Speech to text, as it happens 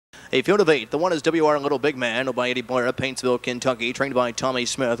A field of 8. The 1 is WR Little Big Man, owned by Eddie Blair of Paintsville, Kentucky, trained by Tommy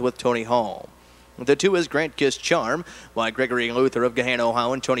Smith with Tony Hall. The 2 is Grant Kiss Charm by Gregory Luther of Gahan,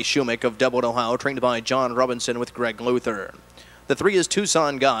 Ohio, and Tony Shumick of Dublin, Ohio, trained by John Robinson with Greg Luther. The 3 is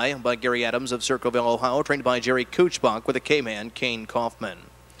Tucson Guy by Gary Adams of Circleville, Ohio, trained by Jerry Kuchbach with a K-Man, Kane Kaufman.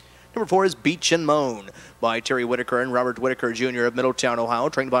 Number 4 is Beach and Moan by Terry Whitaker and Robert Whitaker Jr. of Middletown, Ohio,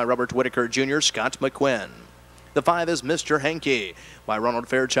 trained by Robert Whitaker Jr., Scott McQuinn. The 5 is Mr. Hanky by Ronald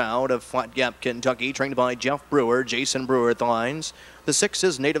Fairchild of Flat Gap, Kentucky, trained by Jeff Brewer, Jason Brewer at the lines. The 6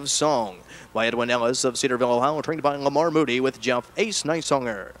 is Native Song by Edwin Ellis of Cedarville, Ohio, trained by Lamar Moody with Jeff Ace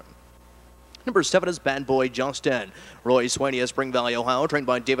Nicesonger. Number 7 is Bad Boy Justin, Roy Swaney of Spring Valley, Ohio, trained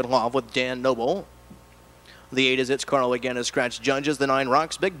by David Love with Dan Noble. The 8 is It's Carl again as scratch judges. The 9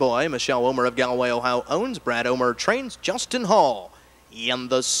 rocks Big Boy. Michelle Omer of Galloway, Ohio owns. Brad Omer trains. Justin Hall in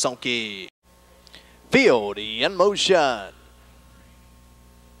the sulky. Field in motion.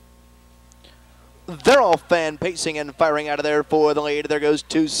 They're all fan pacing and firing out of there for the lead. There goes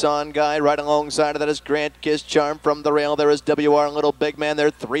Tucson Guy. Right alongside of that is Grant Kiss Charm from the rail. There is WR Little Big Man. They're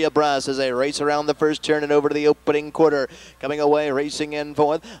 3 abreast as they race around the first turn and over to the opening quarter. Coming away, racing in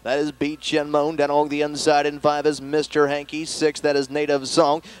 4th. That is Beach and Moan. Down along the inside in 5 is Mr. Hanky. 6th, that is Native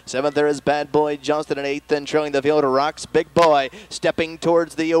Song. 7th, there is Bad Boy Johnston. And 8th, and trailing the field, rocks Big Boy. Stepping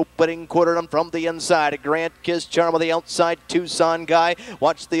towards the opening quarter and from the inside. Grant Kiss Charm on the outside. Tucson Guy.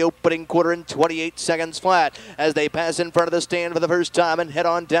 Watch the opening quarter in 28 seconds flat as they pass in front of the stand for the first time and head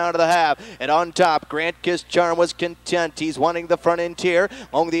on down to the half. And on top, Grant Kiss Charm was content. He's wanting the front end tier.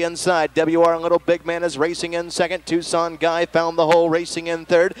 Along the inside, WR Little Big Man is racing in 2nd. Tucson Guy found the hole, racing in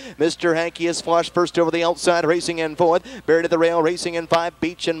 3rd. Mr. Hanky is flush first over the outside, racing in 4th. Buried at the rail, racing in 5.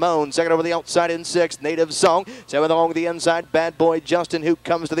 Beach and Moan. 2nd over the outside in 6th. Native Song. 7th along the inside, Bad Boy Justin, who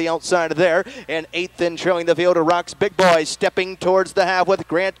comes to the outside there. And 8th in trailing the field, rocks Big Boy. Stepping towards the half with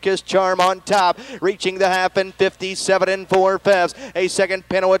Grant Kiss Charm on top. Reaching the half in 57 4/5. A second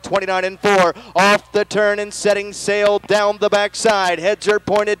Pinot at 29 4. Off the turn and setting sail down the backside. Heads are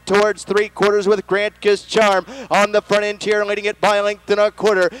pointed towards 3/4 with Grant Kiss Charm on the front end here, leading it by a length and a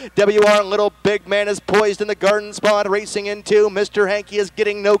quarter. WR Little Big Man is poised in the garden spot, racing in 2. Mr. Hanky is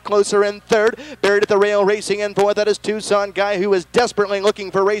getting no closer in 3rd. Buried at the rail, racing in 4th. That is Tucson Guy, who is desperately looking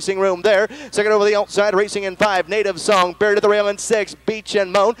for racing room there. 2nd over the outside, racing in 5. Native Song. Buried at the rail in 6. Beach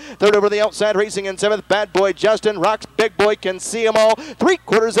and Moan. 3rd over the outside, racing in 7th. Bad Boy Justin. Rocks Big Boy, can see them all.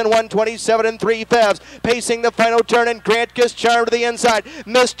 3/4 and 127 3/5. Pacing the final turn, and Grant Kiss Charm to the inside.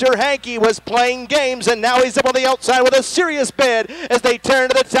 Mr. Hanky was playing games, and now he's up on the outside with a serious bid as they turn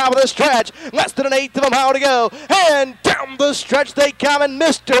to the top of the stretch. Less than an 1/8 of a mile to go, and down the stretch they come, and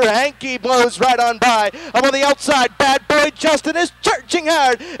Mr. Hanky blows right on by. Up on the outside, Bad Boy Justin is charging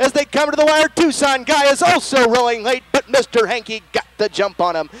hard as they come to the wire. Tucson Guy is also rolling late, but Mr. Hanky got the jump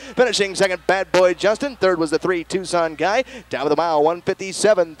on him. Finishing 2nd, Bad Boy Justin. 3rd was the 3 Tucson Guy. Down the mile,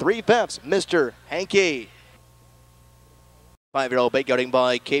 157 3/5. Mr. Hanky. 5-year-old bait outing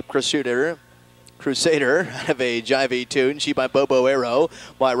by Cape Crusader out of a jivey tune. She by Bobo Arrow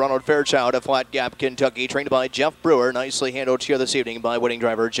by Ronald Fairchild of Flat Gap, Kentucky, trained by Jeff Brewer. Nicely handled here this evening by winning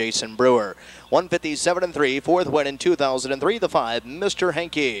driver Jason Brewer. 157 3, 4th win in 2003. The 5, Mr.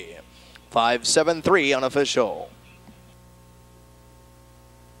 Hanky. 5-7-3 unofficial.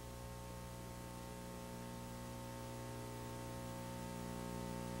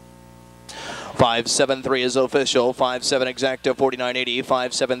 5-7-3 is official. 5-7 exacta 49.80.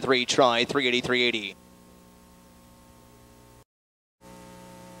 5-7-3 try 380 380.